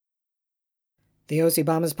The OC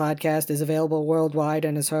Bombers podcast is available worldwide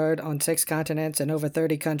and is heard on 6 continents and over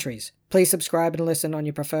 30 countries. Please subscribe and listen on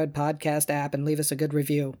your preferred podcast app and leave us a good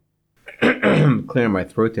review. Clearing my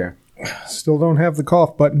throat there. Still don't have the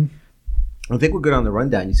cough button. I think we're good on the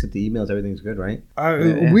rundown. You sent the emails. Everything's good, right?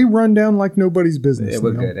 We run down like nobody's business. Yeah,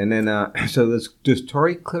 we're good. And then, does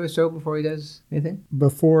Tori clear us out before he does anything?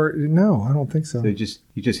 No, I don't think so. So you just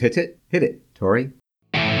hit it? Hit it, Tori.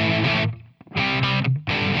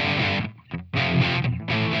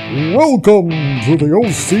 Welcome to the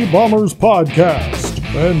OC Bombers podcast.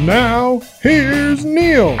 And now, here's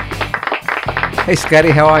Neil. Hey, Scotty,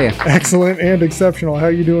 how are you? Excellent and exceptional. How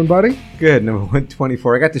you doing, buddy? Good, number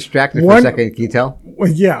 124. I got distracted for a second. Can you tell?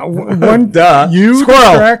 Well, yeah, one. Duh. You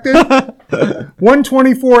Squirrel. Distracted.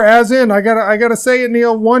 124, as in, I gotta say it,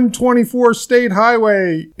 Neil. 124 State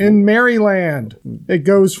Highway in Maryland. It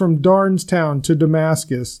goes from Darnestown to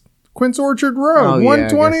Damascus. Quince Orchard Road, yeah,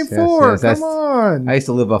 124. Yes. Come on. I used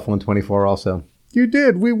to live off 124 also. You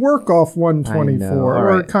did. We work off 124. I know. All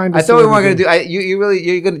right. Kind of. I thought we weren't going to do.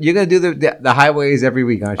 You're going to do the highways every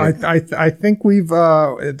week, aren't you? I think we've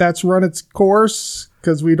that's run its course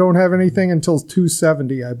because we don't have anything until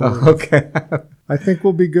 270. I believe. Oh, okay. I think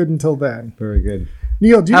we'll be good until then. Very good.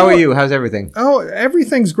 Neil, how are you? How's everything? Oh,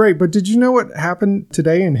 everything's great. But did you know what happened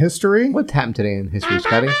today in history? What happened today in history,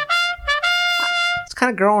 Scotty? It's kind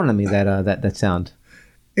of growing on me that sound.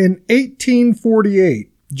 In 1848.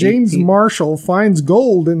 James Marshall finds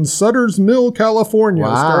gold in Sutter's Mill, California,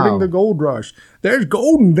 starting the gold rush. There's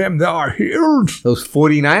gold in them there hills. Those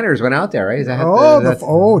 49ers went out there, right?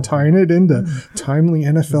 Tying it into timely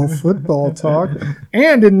NFL football talk.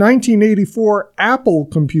 And in 1984, Apple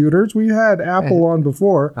Computers, we had Apple on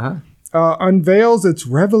before, unveils its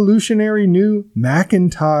revolutionary new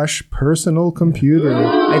Macintosh personal computer.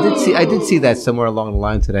 I did see that somewhere along the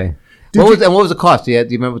line today. What was the cost? Do you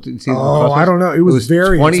remember? I don't know. It was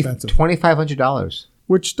very expensive. $2,500.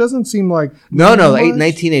 Which doesn't seem like no,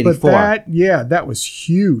 1984. But that was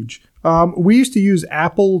huge. We used to use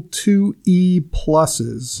Apple IIe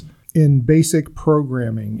pluses in basic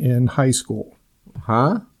programming in high school.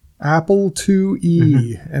 Huh? Apple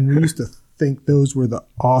IIe, and we used to think those were the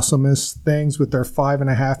awesomest things with their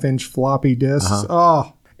 5.5-inch floppy disks.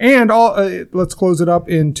 And let's close it up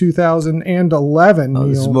in 2011.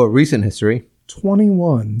 This is more recent history.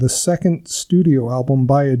 21, the second studio album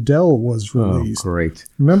by Adele was released. Oh, great.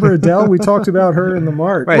 Remember Adele? We talked about her in the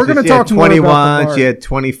Mart. Right, we're going to talk 21, more about the Mart. She had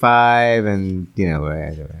 25, and,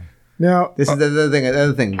 Now, this is the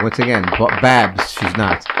other thing. Once again, Babs, she's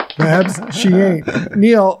not. Babs, she ain't.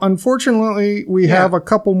 Neil, unfortunately, we have a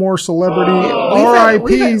couple more celebrity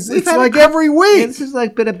RIPs. It's like every week. This has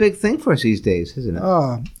been a big thing for us these days, isn't it?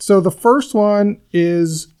 So the first one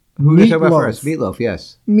is Who are we talking about first? Meatloaf,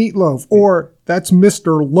 yes. Meatloaf, or that's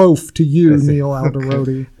Mr. Loaf to you, Neil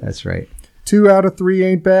Alderodi. That's right. 2 out of 3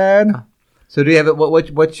 ain't bad. So do you have it?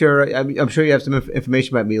 What's your? I'm sure you have some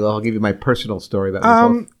information about Meatloaf. I'll give you my personal story about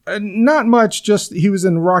Meatloaf. Not much. Just he was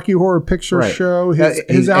in Rocky Horror Picture Show.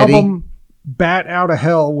 His album "Bat Out of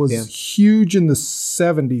Hell" was huge in the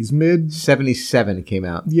 70s, mid 77. It came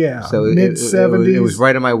out. Yeah, so mid 70s. It was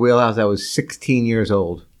right in my wheelhouse. I was 16 years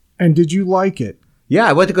old. And did you like it? Yeah,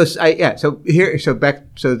 I went to go. This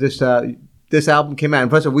album came out, and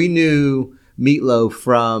plus we knew Meatloaf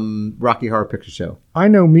from Rocky Horror Picture Show. I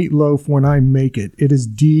know Meatloaf when I make it. It is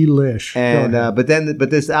delish. And but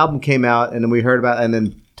this album came out, and then we heard about, and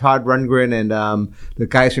then Todd Rundgren and the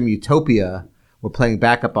guys from Utopia were playing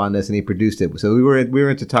backup on this, and he produced it. So we were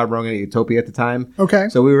into Todd Rundgren at Utopia at the time. Okay.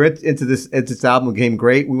 So we were into this album. It became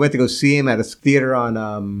great. We went to go see him at a theater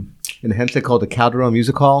in Hempstead called the Calderone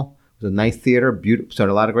Music Hall. It was a nice theater, beautiful.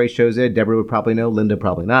 Started a lot of great shows there. Deborah would probably know, Linda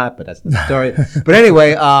probably not, but that's the story. But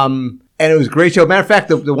anyway, and it was a great show. Matter of fact,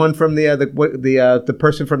 the one from the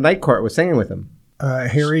person from Night Court was singing with him.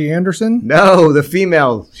 Harry Anderson? No, the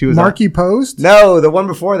female. She was Marky Post? No, the one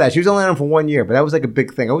before that. She was only on for 1 year, but that was like a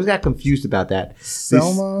big thing. I always got confused about that.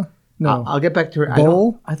 Selma? No. I'll get back to her.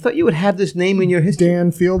 Bull? I thought you would have this name in your history.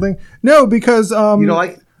 Dan Fielding? No, because you don't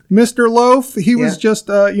like Mr. Loaf, he was just,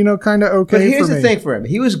 kind of okay for me. But here's the thing for him.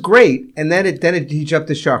 He was great, and then he jumped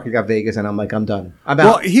the shark. He got Vegas, and I'm like, I'm done. I'm out.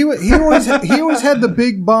 Well, he always had the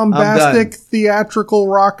big bombastic theatrical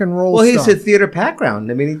rock and roll stuff. Well, he's a theater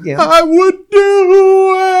background. I mean, I would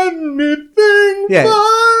do anything for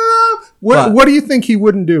love. What do you think he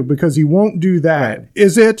wouldn't do? Because he won't do that. Right.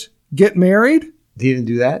 Is it get married? He didn't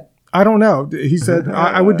do that? I don't know. He said,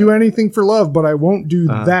 I would do anything for love, but I won't do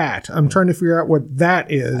that. I'm trying to figure out what that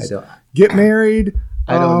is. Get married.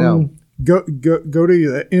 I don't know. Go to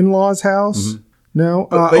the in-laws' house. Mm-hmm. No.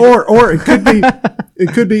 Or it could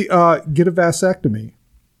be get a vasectomy.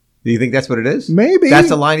 Do you think that's what it is? Maybe.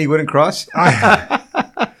 That's a line you wouldn't cross? I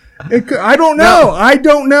don't know. No. I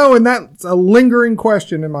don't know, and that's a lingering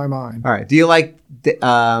question in my mind. All right. Do you like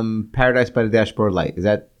Paradise by the Dashboard Light?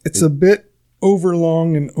 It's a bit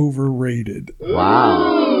overlong and overrated.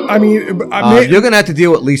 Wow. I mean, you're gonna have to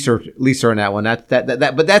deal with Lisa on that one.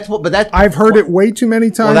 But that's. I've heard it way too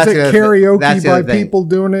many times at karaoke by people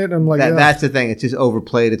doing it. I'm like, that's the thing. It's just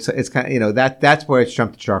overplayed. It's kind of that's where it's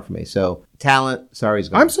jumped the shark for me. So talent, sorry, is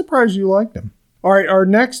gone. I'm surprised you liked him. All right, our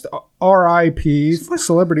next RIP,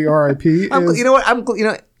 celebrity RIP is. You know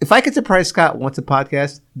what? If I could surprise Scott once a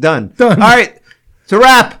podcast, done. All right, it's a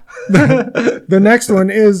wrap. The next one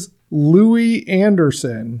is Louis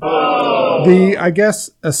Anderson. I guess,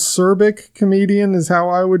 acerbic comedian is how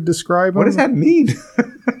I would describe him. What does that mean?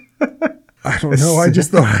 I don't know. I just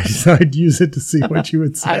thought I'd use it to see what you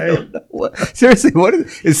would say. I don't know. Seriously, what is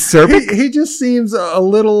acerbic? He just seems a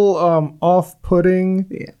little off-putting.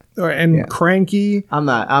 Yeah. And cranky. I'm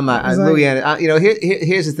not. Louis Anderson.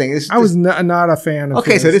 Here's the thing. I was not a fan of.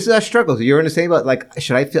 Okay, so this is our struggle. So you're in the same boat. Like,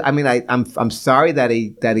 should I feel? I mean, I'm sorry that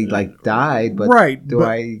he like died, but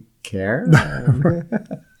I care?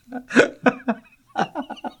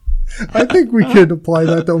 I think we could apply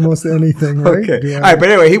that to almost anything, right? Okay. Yeah. All right, but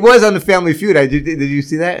anyway, he was on the Family Feud. Did you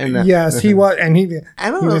see that? Yes, he was, and he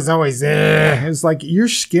was always. It's like you're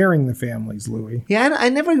scaring the families, Louis. Yeah, I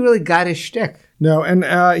never really got his shtick. No, and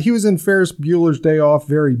he was in Ferris Bueller's Day Off,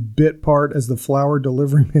 very bit part as the flower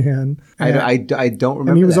delivery man. I don't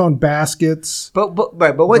remember. And he was on Baskets. But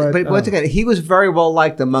once again, he was very well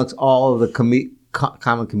liked amongst all of the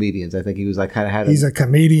common comedians. I think he was like kind of had. He's a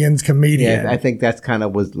comedian's comedian. Yeah, I think that's kind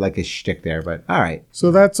of was like his shtick there. But all right. So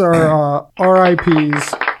that's our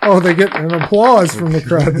RIPs. Oh, they get an applause from the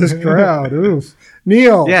crowd. This crowd. Oof.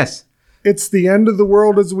 Neil. Yes. It's the end of the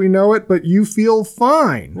world as we know it, but you feel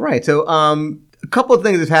fine. Right. So a couple of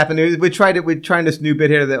things have happened. We're trying this new bit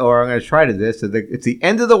here, or I'm going to try to this. So it's the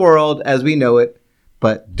end of the world as we know it.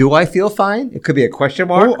 But do I feel fine? It could be a question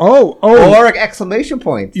mark. Or an exclamation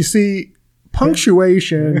point. You see,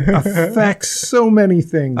 punctuation affects so many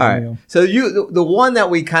things. All right. Neil. So the one that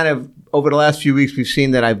we kind of over the last few weeks we've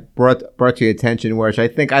seen that I've brought to your attention, which I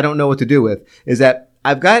think I don't know what to do with, is that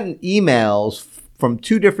I've gotten emails from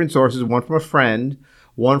two different sources. One from a friend,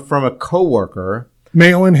 one from a coworker.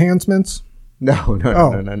 Male enhancements. No.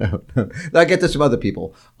 I get this from other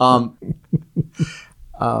people.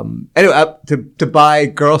 Anyway, to buy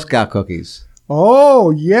Girl Scout cookies.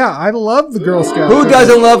 Oh yeah, I love the Girl Scout. Who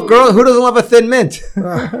doesn't love a Thin Mint?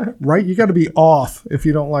 Right, you got to be off if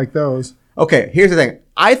you don't like those. Okay, here's the thing.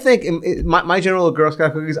 I think my general Girl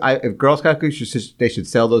Scout cookies. If Girl Scout cookies, they should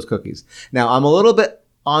sell those cookies. Now I'm a little bit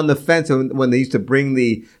on the fence when they used to bring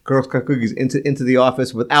the Girl Scout cookies into the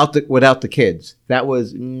office without the kids. That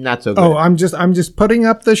was not so good. Oh, I'm just putting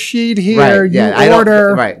up the sheet here. Right, yeah, you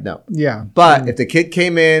order. No. Yeah. But if the kid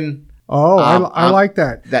came in. Oh, I like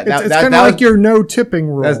that. It's kind of like your no tipping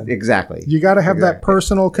rule. Exactly. You got to have that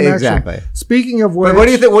personal connection. Exactly. Speaking of which. What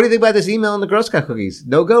do you think? What do you think about this email and the Girl Scout cookies?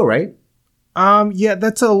 No go, right? Yeah,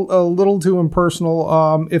 that's a little too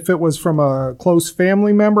impersonal. If it was from a close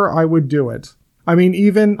family member, I would do it. I mean,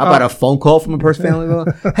 even... How about a phone call from a person family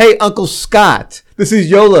member? Hey, Uncle Scott, this is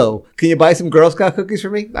YOLO. Can you buy some Girl Scout cookies for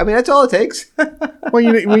me? I mean, that's all it takes. Well,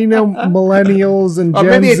 we know millennials and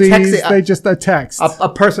Gen Zs, they just a text. A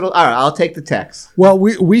personal... All right, I'll take the text. Well,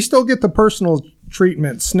 we still get the personal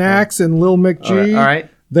treatment. Snacks and Lil McG, all right.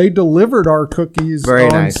 They delivered our cookies Very on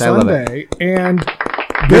nice. Sunday. I love it. And...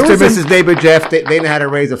 Mr. and Mrs. Neighbor Jeff, they know how to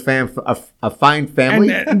raise a fine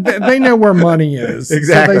family. And they know where money is.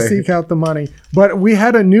 Exactly. So they seek out the money. But we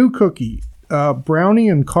had a new cookie, brownie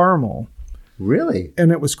and caramel. Really?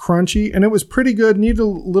 And it was crunchy, and it was pretty good. Needed a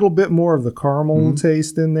little bit more of the caramel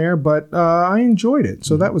taste in there, but I enjoyed it.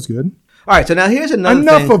 So that was good. All right, so now here's another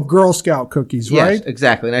Enough thing. of Girl Scout cookies, right? Yes,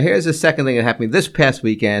 exactly. Now here's the second thing that happened this past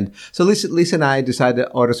weekend. So Lisa and I decided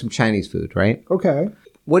to order some Chinese food, right? Okay.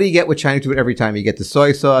 What do you get with Chinese food every time? You get the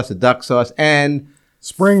soy sauce, the duck sauce, and...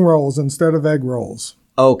 spring rolls instead of egg rolls.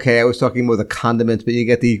 Okay, I was talking more the condiments, but you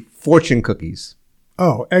get the fortune cookies.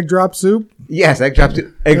 Oh, egg drop soup? Yes, egg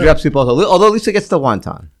drop soup also. Although Lisa gets the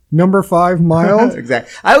wonton. Number 5 mild?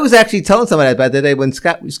 Exactly. I was actually telling somebody about that day when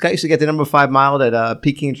Scott used to get the number 5 mild at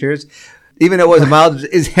Peking Cheers. Even though it wasn't mild,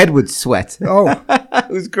 his head would sweat. Oh. It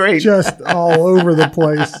was great. Just all over the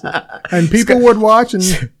place. And people would watch and...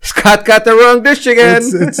 Scott got the wrong dish again.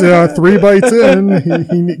 It's 3 bites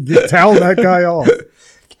in. He towel that guy off.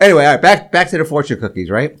 Anyway, all right, back to the fortune cookies,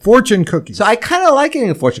 right? Fortune cookies. So I kind of like eating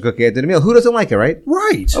a fortune cookie at the meal. Who doesn't like it, right?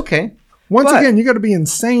 Right. Okay. Once again, you got to be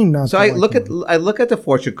insane not so to I like look at the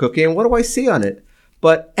fortune cookie, and what do I see on it?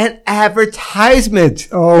 but an advertisement.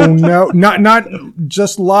 Oh no, not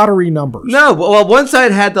just lottery numbers. No, well, one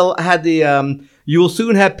side had the you will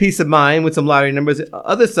soon have peace of mind with some lottery numbers. The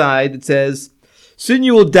other side, it says, soon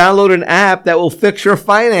you will download an app that will fix your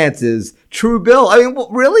finances. True Bill. I mean,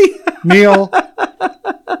 really? Neil,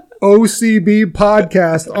 OCB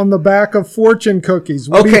podcast on the back of fortune cookies.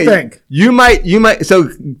 What do you think? You might. So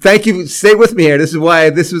thank you. Stay with me here. This is why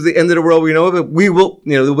this was the end of the world we know of it. We will,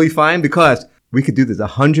 it'll be fine because we could do this.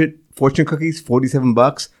 100 fortune cookies,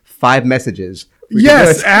 $47, 5 messages.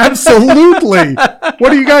 Yes, absolutely. What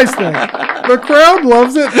do you guys think? The crowd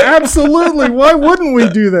loves it. Absolutely. Why wouldn't we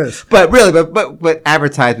do this? But really, but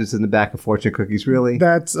advertisements in the back of fortune cookies, really?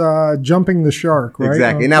 That's jumping the shark, right?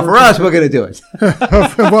 Exactly. Now for us, we're going to do it.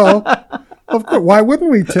 Well, of course. Why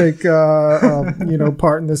wouldn't we take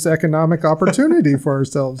part in this economic opportunity for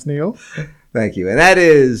ourselves, Neil? Thank you. And that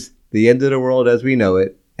is the end of the world as we know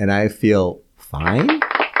it. And I feel fine.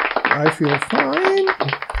 I feel fine.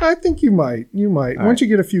 I think you might. Once you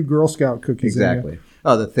get a few Girl Scout cookies exactly.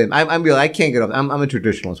 Oh, the thin. I'm real. I can't get off. I'm a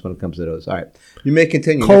traditionalist when it comes to those. All right. You may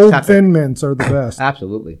continue. Cold Thin Mints are the best.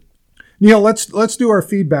 Absolutely. Neil, let's do our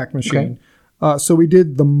feedback machine. Okay. So we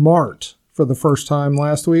did the Mart for the first time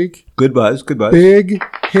last week. Good buzz. Big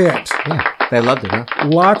hit. Yeah. They loved it, huh?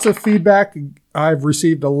 Lots of feedback. I've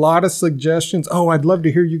received a lot of suggestions. Oh, I'd love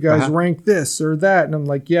to hear you guys rank this or that. And I'm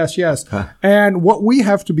like, yes. And what we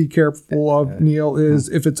have to be careful of, Neil, is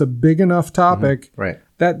if it's a big enough topic, right?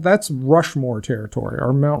 That's Rushmore territory,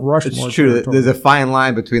 or Mount Rushmore It's true. territory. There's a fine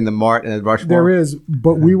line between the Mart and the Rushmore. There is,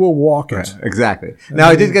 but we will walk it. Right. Exactly. Now,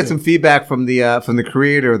 I did get some feedback from the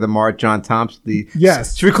creator of the Mart, John Thompson.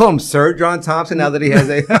 Yes. Should we call him Sir John Thompson now that he has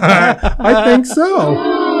a... I think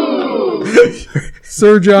so.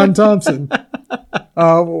 Sir John Thompson.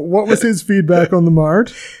 What was his feedback on the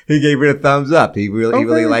Mart? He gave it a thumbs up. He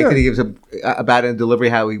really liked good. it. He gives about it in delivery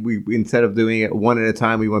how we instead of doing it one at a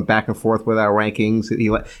time, we went back and forth with our rankings.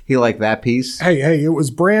 He liked that piece. Hey, it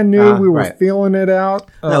was brand new. We were feeling it out.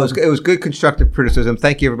 No, it was good constructive criticism.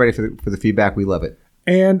 Thank you everybody for the feedback. We love it.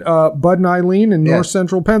 And Bud and Eileen in North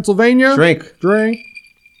Central Pennsylvania. Drink.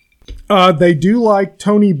 They do like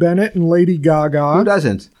Tony Bennett and Lady Gaga. Who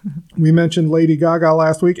doesn't? We mentioned Lady Gaga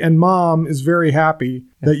last week, and Mom is very happy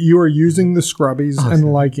that you are using the Scrubbies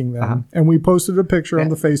and liking them. And we posted a picture on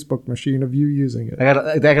the Facebook machine of you using it. I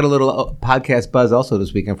got a little podcast buzz also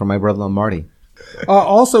this weekend from my brother-in-law Marty.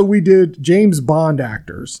 Also, we did James Bond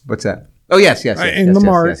actors. What's that? Oh, yes. In the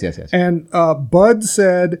Mart. Yes. And Bud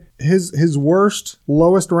said his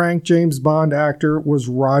lowest ranked James Bond actor was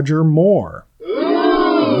Roger Moore.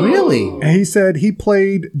 Really? And he said he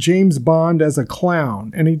played James Bond as a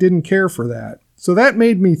clown, and he didn't care for that. So that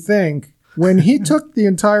made me think, when he took the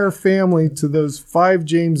entire family to those 5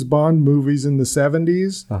 James Bond movies in the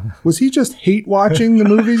 70s, was he just hate watching the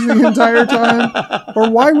movies the entire time? Or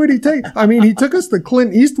why would he he took us to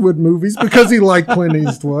Clint Eastwood movies because he liked Clint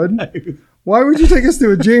Eastwood. Why would you take us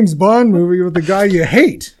to a James Bond movie with a guy you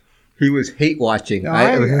hate? He was hate watching.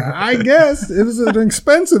 I guess it was an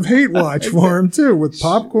expensive hate watch for him too, with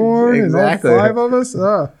popcorn and all 5 of us.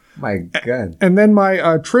 My God! And then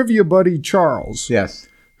my trivia buddy Charles,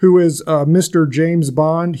 who is Mr. James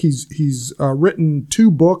Bond. He's written 2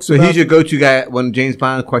 books. So he's your go-to guy when James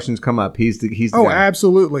Bond questions come up. He's the guy.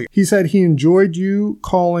 Absolutely. He said he enjoyed you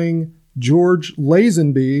calling George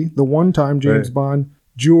Lazenby, the one-time James Bond,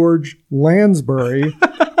 George Lansbury.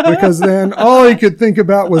 Because then all he could think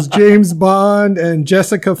about was James Bond and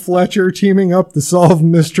Jessica Fletcher teaming up to solve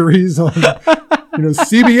mysteries on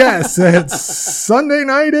CBS at Sunday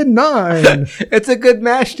night at 9. It's a good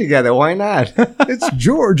mash together. Why not? It's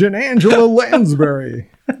George and Angela Lansbury.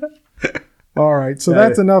 All right, so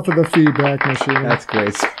that's enough of the feedback machine. That's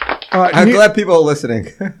great. I'm glad people are listening.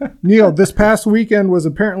 Neil, this past weekend was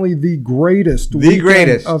apparently the greatest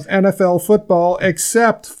of NFL football,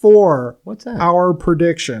 except for our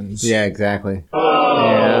predictions. Yeah, exactly.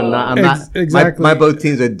 I'm not. Exactly. My both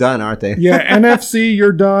teams are done, aren't they? Yeah, NFC,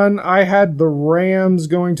 you're done. I had the Rams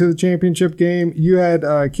going to the championship game. You had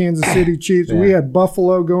Kansas City Chiefs. Yeah. We had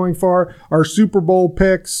Buffalo going far. Our Super Bowl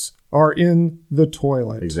picks are in the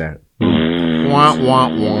toilet. Exactly.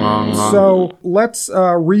 So let's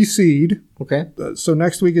reseed. Okay. So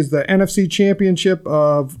next week is the NFC Championship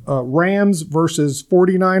of Rams versus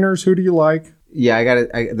 49ers. Who do you like? Yeah, I got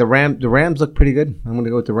it. The Rams look pretty good. I'm going to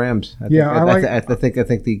go with the Rams. I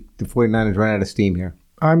think the 49ers ran out of steam here.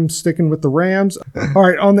 I'm sticking with the Rams. All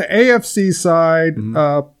right, on the AFC side,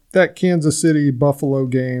 that Kansas City Buffalo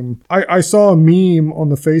game. I saw a meme on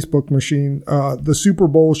the Facebook machine. The Super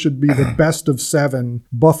Bowl should be the best of 7,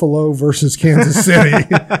 Buffalo versus Kansas City,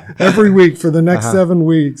 every week for the next 7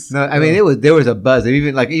 weeks. No, I mean there was a buzz.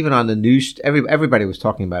 Even on the news, everybody was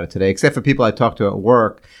talking about it today, except for people I talked to at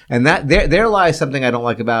work. And that there lies something I don't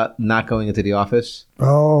like about not going into the office.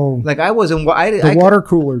 Oh, Like I wasn't. water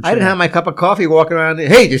cooler. I didn't have my cup of coffee walking around.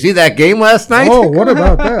 Hey, did you see that game last night? Oh, what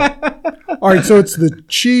about that? All right, so it's the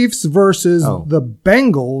Chiefs versus the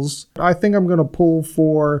Bengals. I think I'm going to pull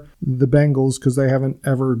for the Bengals because they haven't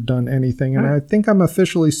ever done anything, and I think I'm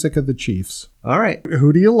officially sick of the Chiefs. All right.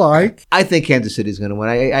 Who do you like? I think Kansas City's going to win.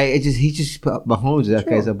 Mahomes, that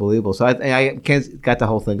guy's unbelievable. So I got the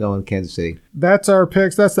whole thing going. Kansas City. That's our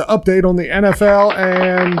picks. That's the update on the NFL.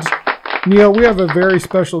 And Neil, we have a very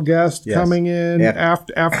special guest coming in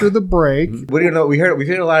after the break. What do you know? We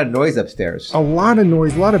heard a lot of noise upstairs. A lot of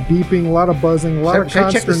noise, a lot of beeping, a lot of buzzing, a lot of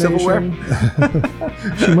consternation.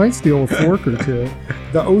 She might steal a fork or two.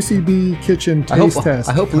 The OCB kitchen taste test.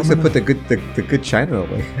 I hope Lisa put the good china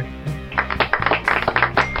away.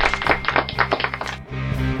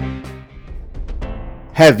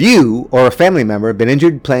 Have you or a family member been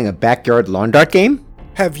injured playing a backyard lawn dart game?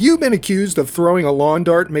 Have you been accused of throwing a lawn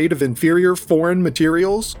dart made of inferior foreign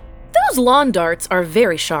materials? Those lawn darts are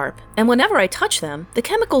very sharp, and whenever I touch them, the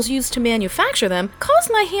chemicals used to manufacture them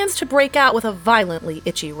cause my hands to break out with a violently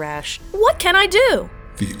itchy rash. What can I do?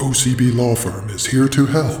 The OCB Law Firm is here to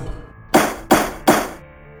help.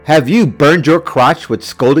 Have you burned your crotch with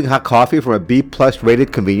scalding hot coffee from a B+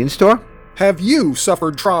 rated convenience store? Have you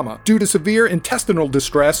suffered trauma due to severe intestinal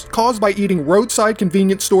distress caused by eating roadside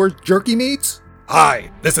convenience store jerky meats? Hi,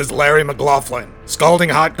 this is Larry McLaughlin. Scalding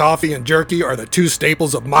hot coffee and jerky are the 2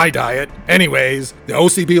 staples of my diet. Anyways, the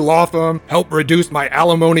OCB Law Firm helped reduce my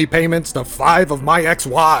alimony payments to 5 of my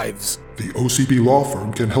ex-wives. The OCB Law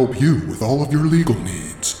Firm can help you with all of your legal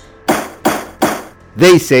needs.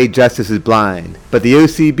 They say justice is blind, but the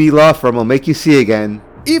OCB Law Firm will make you see again.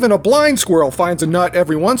 Even a blind squirrel finds a nut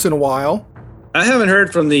every once in a while. I haven't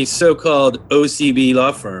heard from the so-called OCB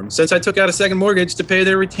law firm since I took out a second mortgage to pay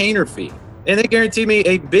their retainer fee. And they guaranteed me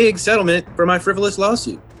a big settlement for my frivolous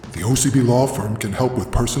lawsuit. The OCB Law Firm can help with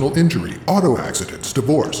personal injury, auto accidents,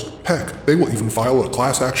 divorce. Heck, they will even file a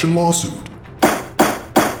class action lawsuit.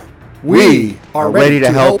 We are ready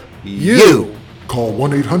to help you. Call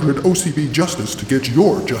 1-800-OCB-JUSTICE to get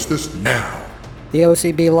your justice now. The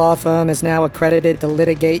OCB Law Firm is now accredited to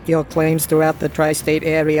litigate your claims throughout the tri-state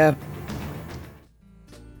area.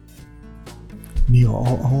 Neil,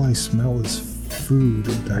 all I smell is food.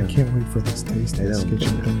 I can't wait for this taste test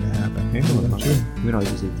kitchen thing to happen. We don't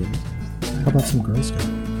usually do. How about some Girl Scouts?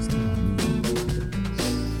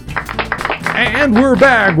 And we're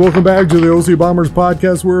back. Welcome back to the OC Bombers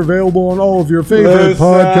podcast. We're available on all of your favorite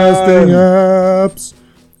podcasting apps.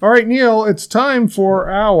 All right, Neil, it's time for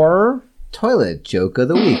our Toilet Joke of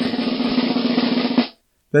the Week.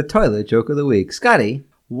 The Toilet Joke of the Week. Scotty,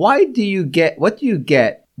 what do you get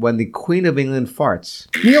when the Queen of England farts?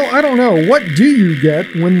 Neil, I don't know. What do you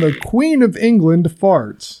get when the Queen of England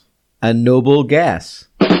farts? A noble gas.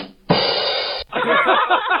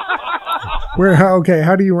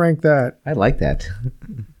 How do you rank that? I like that.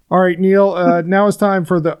 All right, Neil, now it's time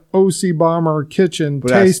for the OC Bomber Kitchen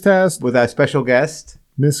taste test. With our special guest,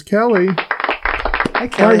 Miss Kelly. Hi,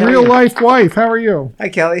 Kelly. My real-life wife. How are you? Hi,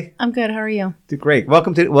 Kelly. I'm good. How are you? Great.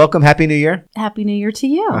 Welcome. Happy New Year. Happy New Year to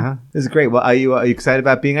you. This is great. Well, are you excited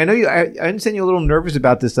about being? I know you. I understand you're a little nervous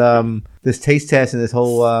about this this taste test and this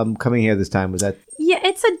whole coming here this time. Was that? Yeah,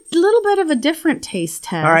 it's a little bit of a different taste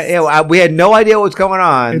test. All right. Yeah, well, we had no idea what was going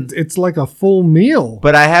on. It's like a full meal.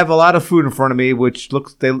 But I have a lot of food in front of me, which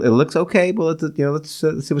looks okay. But let's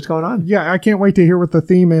see what's going on. Yeah, I can't wait to hear what the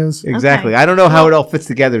theme is. Exactly. Okay. I don't know how it all fits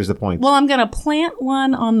together. Is the point? Well, I'm gonna plant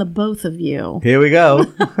one on the both of you. Here we go.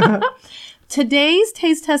 Today's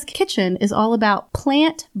Taste Test Kitchen is all about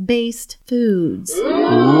plant-based foods.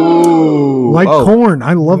 Ooh. Like corn.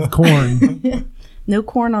 I love corn. No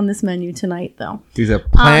corn on this menu tonight, though. These are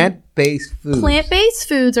plant-based foods. Plant-based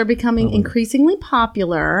foods are becoming increasingly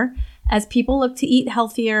popular as people look to eat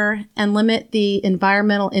healthier and limit the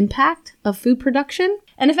environmental impact of food production.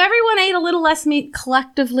 And if everyone ate a little less meat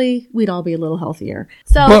collectively, we'd all be a little healthier.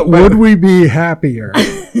 But would we be happier?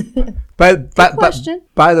 But question.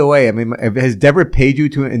 By the way, I mean, has Deborah paid you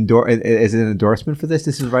to endorse as an endorsement for this?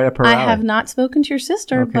 This is right up her alley. I have not spoken to your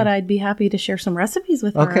sister, but I'd be happy to share some recipes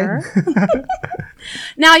with her.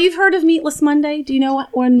 Now, you've heard of Meatless Monday. Do you know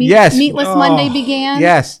when Meatless Monday began?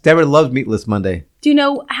 Yes, Deborah loves Meatless Monday. Do you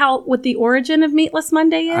know what the origin of Meatless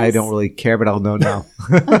Monday is? I don't really care, but I'll know now.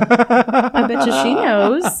 I bet you she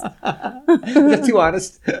knows. That's too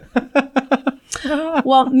honest.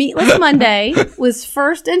 Well, Meatless Monday was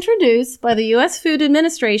first introduced by the U.S. Food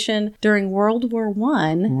Administration during World War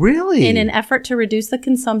I. Really? In an effort to reduce the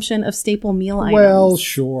consumption of staple meal items. Well,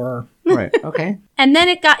 sure. Right. Okay. And then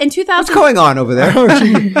it got in 2000. What's going on over there? Oh,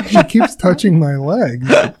 she keeps touching my leg.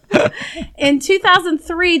 In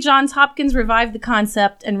 2003, Johns Hopkins revived the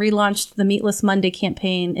concept and relaunched the Meatless Monday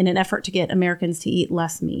campaign in an effort to get Americans to eat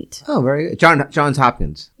less meat. Oh, very good. Johns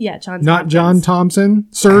Hopkins. Yeah, Johns Not Hopkins. John Thompson.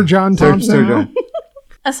 Sir John Thompson. Sir John.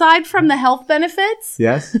 Aside from the health benefits,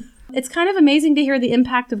 Yes. it's kind of amazing to hear the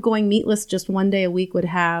impact of going meatless just one day a week would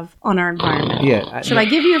have on our environment. Yeah. Should I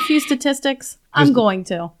give you a few statistics? I'm going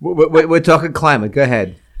to. We're talking climate. Go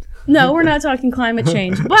ahead. No, we're not talking climate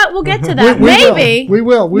change, but we'll get to that. Maybe. We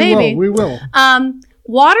will.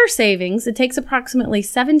 Water savings. It takes approximately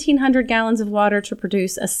 1,700 gallons of water to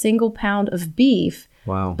produce a single pound of beef,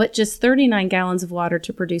 Wow. but just 39 gallons of water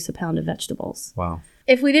to produce a pound of vegetables. Wow.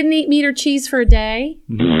 If we didn't eat meat or cheese for a day,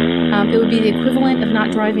 it would be the equivalent of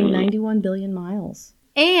not driving 91 billion miles.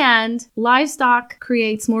 And livestock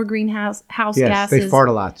creates more greenhouse Yes, gases. they fart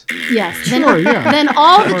a lot. Yes. Sure, yeah. Than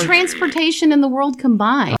all the transportation in the world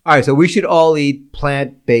combined. All right, so we should all eat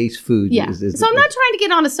plant-based food. Yeah. So I'm not trying to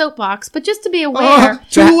get on a soapbox, but just to be aware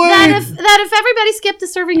Too late. that if everybody skipped a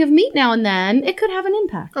serving of meat now and then, it could have an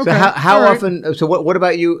impact. So how All right. often? So what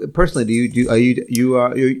about you personally? Are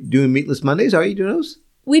you doing Meatless Mondays? Are you doing those?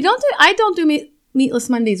 I don't do meatless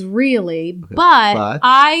Mondays really, but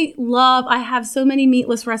I have so many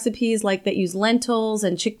meatless recipes like that use lentils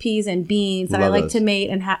and chickpeas and beans that I Love like those. to make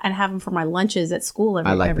and have them for my lunches at school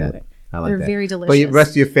every I like every that. week. I like They're that. very delicious. But the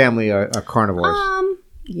rest of your family are carnivores.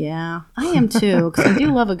 Yeah, I am too, because I do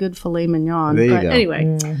love a good filet mignon. There you but go.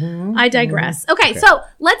 anyway, I digress. Okay, so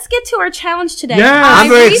let's get to our challenge today. Yeah. I'm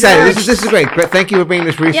very excited. researched- This is great. Thank you for bringing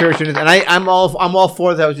this research, and I'm all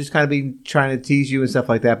for that. I was just kind of trying to tease you and stuff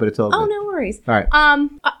like that, but it's all Oh, good. no worries. All right.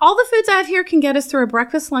 All the foods I have here can get us through a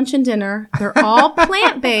breakfast, lunch, and dinner. They're all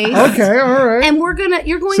plant-based. Okay, all right. And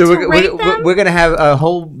you're going So to rate them. we're gonna have a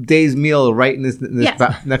whole day's meal right in this Yes.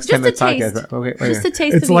 next Just 10 minute a taste. podcast. Okay. Just a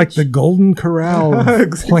taste It's of like each. the Golden Corral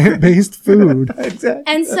of plant-based food. Exactly.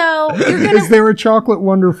 And so you're Is going to... there a chocolate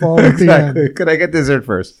wonderful at the Exactly. end? Could I get dessert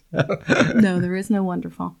first? No, there is no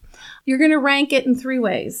wonderful. You're going to rank it in 3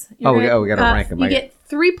 ways. We gotta rank them. You get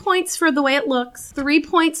 3 points for the way it looks, 3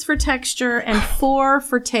 points for texture, and 4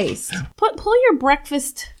 for taste. Pull your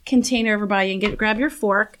breakfast container, everybody, and grab your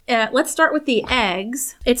fork. Let's start with the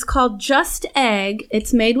eggs. It's called Just Egg.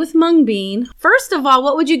 It's made with mung bean. First of all,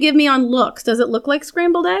 what would you give me on looks? Does it look like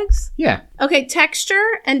scrambled eggs? Yeah. Okay, texture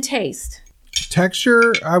and taste.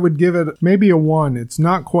 Texture, I would give it maybe a 1. It's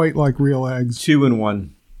not quite like real eggs. 2 and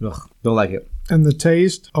 1. Ugh, don't like it. And the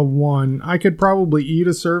taste, a 1. I could probably eat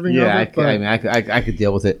a serving Yeah, of it. I could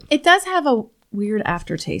deal with it. It does have a weird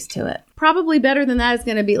aftertaste to it. Probably better than that is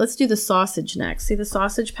going to be, let's do the sausage next. See the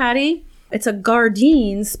sausage patty? It's a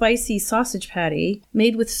Gardein spicy sausage patty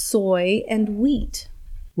made with soy and wheat.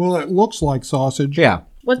 Well, it looks like sausage. Yeah.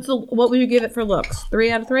 What would you give it for looks?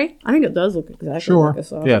 3 out of 3? I think it does look exactly Sure. like a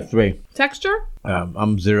sausage. Yeah, 3. Texture? I'm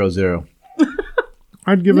 0-0.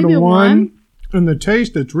 I'd give Maybe it a a 1. one? And the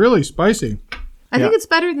taste, it's really spicy. I think it's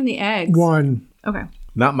better than the eggs. 1. Okay.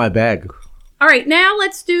 Not my bag. All right, now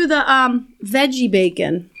let's do the veggie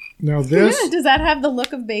bacon. Now this, Does that have the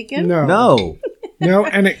look of bacon? no. No. No,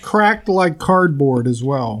 and it cracked like cardboard as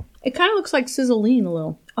well. It kind of looks like sizzling a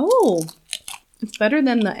little. Oh, it's better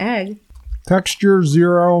than the egg. Texture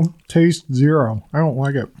 0, taste 0. I don't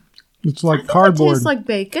like it. It's like It cardboard. tastes like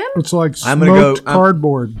bacon. It's like I'm gonna go- smoked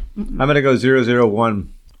cardboard. I'm gonna go 0-0-1.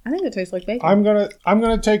 I think it tastes like bacon. I'm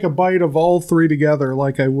gonna take a bite of all 3 together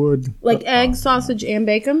like I would. Like egg, sausage, and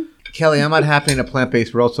bacon? Kelly, I'm not happy in a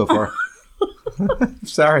plant-based world so far.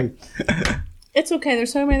 Sorry. It's okay.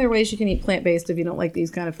 There's so many other ways you can eat plant-based if you don't like these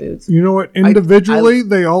kind of foods. You know what? Individually,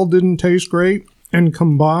 they all didn't taste great, and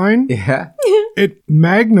combined, Yeah. it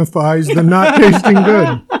magnifies the not tasting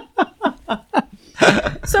good.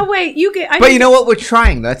 So wait, you get... But you know what? We're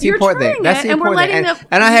trying. That's the You're important thing. trying That's it, the and we're important thing. letting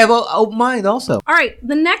And I have open mind also. All right,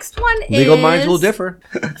 the next one Legal is... minds will differ.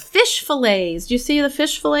 Fish fillets. Do you see the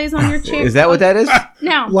fish fillets on your chair? Is that what that is?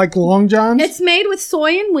 Now, Like Long John's. it's made with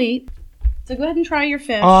soy and wheat. So go ahead and try your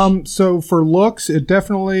fish. So for looks, it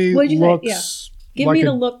definitely What'd you think? looks Give like me a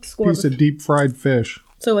the look score. piece of deep fried fish.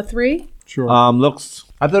 So a 3? Sure. Looks.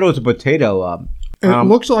 I thought it was a potato. it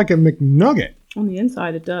looks like a McNugget. On the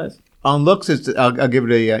inside, it does. On looks, it's. I'll give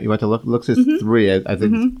it a. You want to look? Looks is 3. I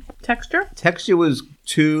think Texture? texture was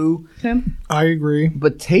 2. Okay. I agree.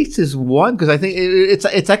 But taste is 1 because I think it's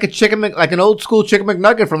like a like an old school chicken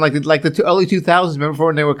McNugget from like the early 2000s. Remember before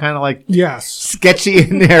when they were kind of like Yes. sketchy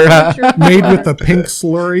in their. Made with the pink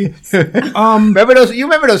slurry. Remember those? You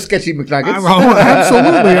remember those sketchy McNuggets? Oh,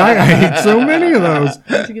 absolutely. I ate so many of those.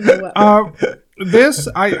 This,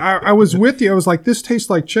 I was with you. I was like, this tastes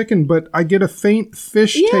like chicken, but I get a faint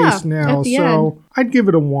fish taste now. at the So end. I'd give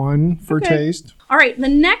it a 1 for taste. All right, the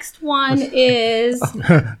next one is.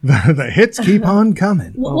 The hits keep on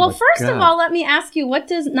coming. Well, first of God. all, let me ask you: what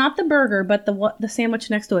does not the burger, but the sandwich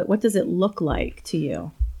next to it? What does it look like to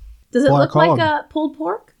you? Does it Black look hog. like a pulled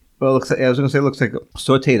pork? Well, it looks like, I was going to say it looks like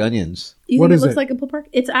sautéed onions. You What think is it looks it? like a pulled pork?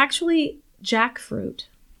 It's actually jackfruit.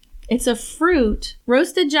 It's a fruit,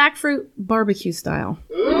 roasted jackfruit, barbecue style.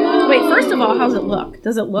 Wait, first of all, how's it look?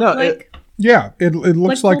 Does it look No, like? Yeah, it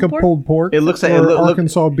looks Like like a pulled pork? pulled pork. It looks like- or it look-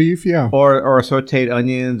 Arkansas beef. Yeah, Or sautéed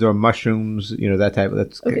onions or mushrooms, that type of.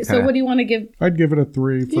 That's Okay, so what do you want to give? I'd give it a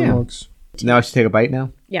 3 for Yeah. looks. Now I should take a bite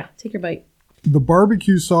now. Yeah, take your bite. The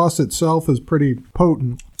barbecue sauce itself is pretty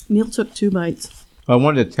potent. Neil took 2 bites. I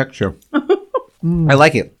wanted the texture. I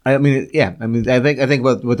like it. I mean, yeah. I mean, I think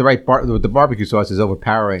with the right with the barbecue sauce is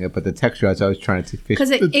overpowering it, but the texture I was trying to fish. Because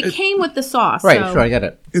it came with the sauce. Right, so. sure, I get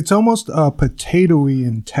it. It's almost potatoey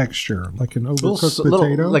in texture, like an overcooked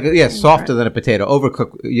potato. Like softer than a potato,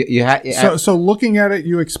 overcooked. So looking at it,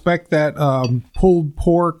 you expect that pulled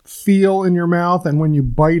pork feel in your mouth, and when you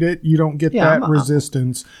bite it, you don't get that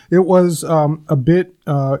resistance. It was a bit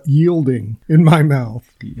yielding in my mouth.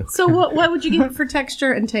 So what would you give it for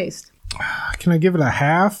texture and taste? Can I give it a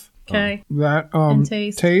half? Okay. That And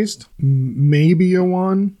taste? taste maybe a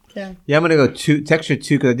 1. Okay. Yeah, I'm gonna go texture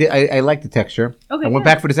 2 because I like the texture. Okay, I went good.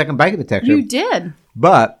 back for the second bite of the texture. You did.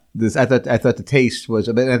 But I thought the taste was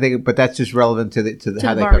a bit. But that's just relevant to how the they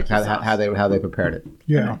cooked, barbecue sauce. how they prepared it.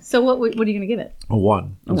 Yeah. So what are you going to give it? A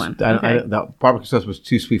 1. A 1, The barbecue sauce was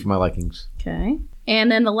too sweet for my likings. Okay.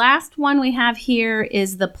 And then the last one we have here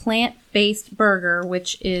is the plant-based burger,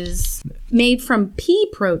 which is made from pea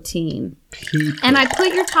protein. And I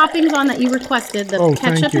put your toppings on that you requested, the Oh,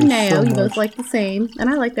 ketchup thank and you mayo. so You both much. like the same. And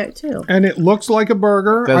I like that too. And it looks like a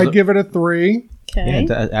burger. Does I'd it- give it a 3. Okay.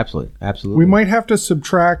 Yeah, absolutely. We might have to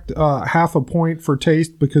subtract half a point for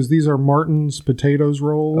taste because these are Martin's potatoes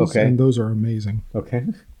rolls, Okay. and those are amazing. Okay.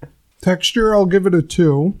 Texture, I'll give it a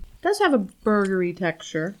 2. It does have a burgery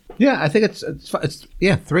texture. Yeah, I think it's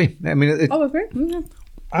 3. I mean, Oh, okay. Mm-hmm.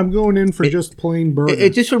 I'm going in for just plain burger.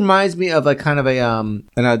 it just reminds me of like kind of a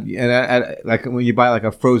like when you buy like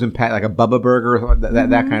a frozen pat like a Bubba burger or that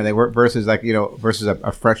kind of thing versus like versus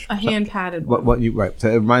a fresh A hand-patted one. what you right. So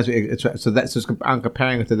it reminds me. I'm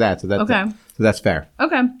comparing it to that. So that Okay. So that's fair.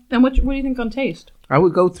 Okay. And what do you think on taste? I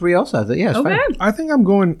would go 3 also. I think, yeah, it's Okay. fine. I think I'm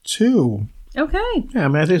going 2. Okay. Yeah, I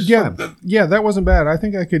mean, I think it's Yeah, fine. yeah, that wasn't bad. I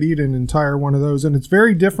think I could eat an entire one of those, and it's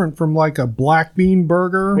very different from like a black bean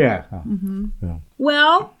burger. Yeah.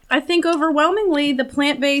 Well, I think overwhelmingly the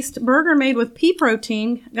plant-based burger made with pea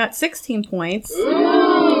protein got 16 points.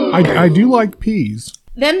 I do like peas.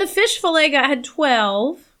 Then the fish fillet had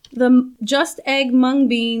 12. The just egg mung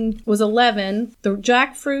bean was 11. The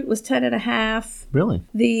jackfruit was 10.5. Really?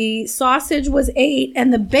 The sausage was 8,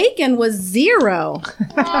 and the bacon was 0.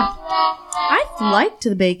 I liked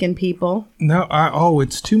the bacon, people. No,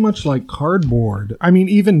 it's too much like cardboard. I mean,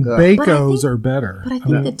 even Bacos are better. But I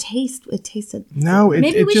think the taste, it tasted. No, it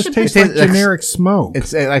Maybe we just should tastes put- like generic smoke.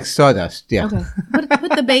 It's like sawdust. Yeah. Okay.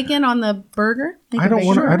 Put the bacon on the burger. Make I a don't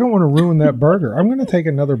bacon. want to ruin that burger. I'm going to take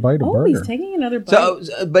another bite of Oh, burger. he's taking another bite.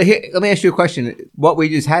 But here, let me ask you a question. What we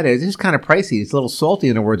just had is kind of pricey. It's a little salty,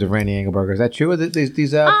 in the words of Randy Engelberger. Is that true?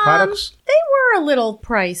 These products? They were a little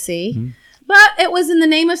pricey, but it was in the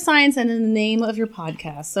name of science and in the name of your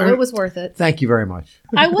podcast, so it was worth it. Thank you very much.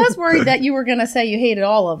 I was worried that you were going to say you hated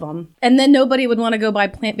all of them, and then nobody would want to go buy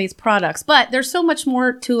plant-based products. But there's so much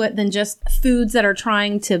more to it than just foods that are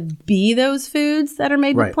trying to be those foods that are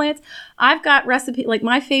made Right. with plants. I've got recipe like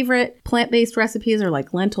my favorite plant-based recipes are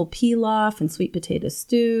like lentil pilaf and sweet potato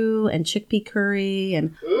stew and chickpea curry,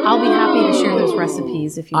 and I'll be happy to share those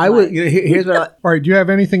recipes if you I like. would. Here's what. All right, do you have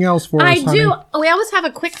anything else for I us, honey? do. We always have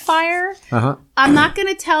a quick fire. I'm not going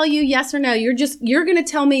to tell you yes or no. You're going to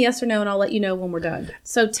tell me yes or no, and I'll let you know when we're done.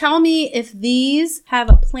 So tell me if these have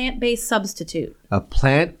a plant-based substitute. A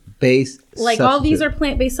plant-based. Like all these are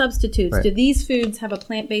plant-based substitutes. Right. Do these foods have a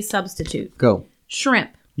plant-based substitute? Go.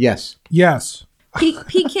 Shrimp, Yes. Yes.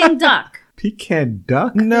 Peking duck, Pecan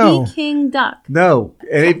duck. No. Peking duck, No.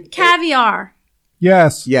 caviar,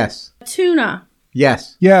 Yes. Yes. tuna,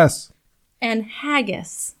 Yes. Yes. and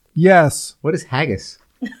haggis. Yes. What is haggis?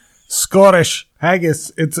 Scottish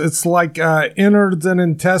haggis. It's like innards and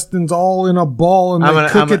intestines all in a ball, and they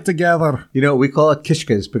cook it together. You know, we call it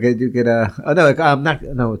kishkas because you get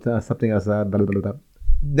it's something else.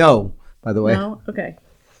 No, by the way. No? Okay.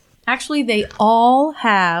 Actually, they all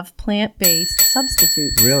have plant-based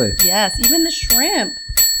substitutes. Really? Yes, even the shrimp.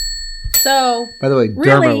 So, by the way,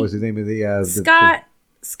 really, Derma was the name of the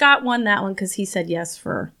Scott won that one because he said yes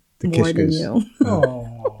for more kishkas. than you.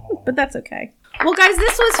 Oh. But that's okay. Well, guys,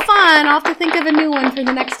 this was fun. I'll have to think of a new one for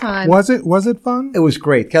the next time. Was it fun? It was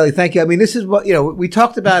great, Kelly. Thank you. I mean, this is what we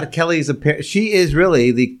talked about. Kelly's appearance. She is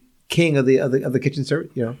really the king of the kitchen service.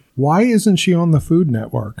 Why isn't she on the Food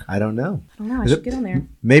Network? I don't know. I should get on there.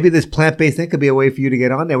 Maybe this plant-based thing could be a way for you to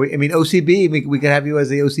get on there. OCB. We could have you as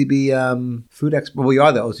the OCB food expert. Well, you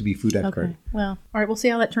are the OCB food expert. Okay. Well, all right. We'll see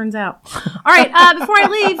how that turns out. All right. Before I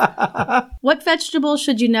leave, what vegetable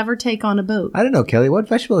should you never take on a boat? I don't know, Kelly. What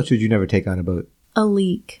vegetable should you never take on a boat? A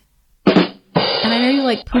leek. And I know you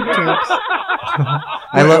like poop jokes.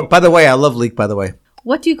 By the way, I love leek. By the way,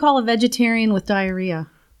 what do you call a vegetarian with diarrhea?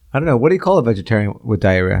 I don't know. What do you call a vegetarian with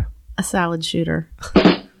diarrhea? A salad shooter.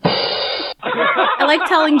 I like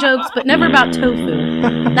telling jokes, but never about tofu.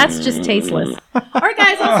 That's just tasteless. All right,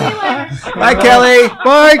 guys. I'll see you later. Bye, Kelly.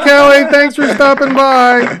 Bye, Kelly. Thanks for stopping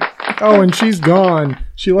by. Oh, and she's gone.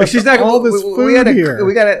 She left she's not, all this food here.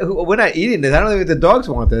 We're not eating this. I don't think the dogs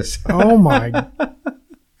want this. Oh, my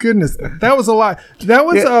goodness. That was a lot. That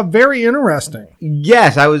was very interesting.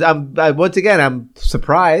 Yes, once again, I'm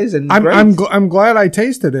surprised and I'm glad I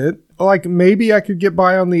tasted it. Like, maybe I could get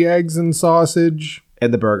by on the eggs and sausage.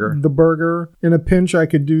 And the burger. The burger. In a pinch, I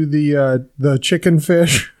could do the chicken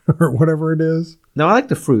fish or whatever it is. No, I like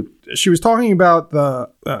the fruit. She was talking about the,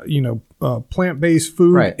 plant-based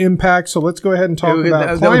food impact. So let's go ahead and talk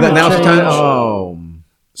about climate change.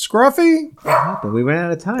 Scruffy? What happened? We ran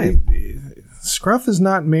out of time. Scruff is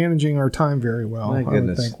not managing our time very well. My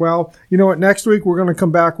goodness. I would think. Well, you know what? Next week, we're going to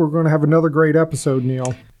come back. We're going to have another great episode,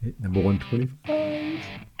 Neil. Number 125.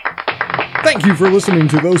 Thank you for listening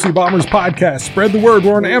to the OC Bombers podcast. Spread the word.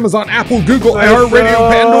 We're on Amazon, Apple, Google,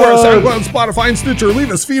 iHeartRadio, Pandora, SoundCloud, Spotify, and Stitcher.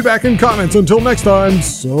 Leave us feedback and comments. Until next time,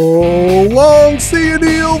 so long. See you,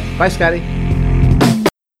 Neil. Bye, Scotty.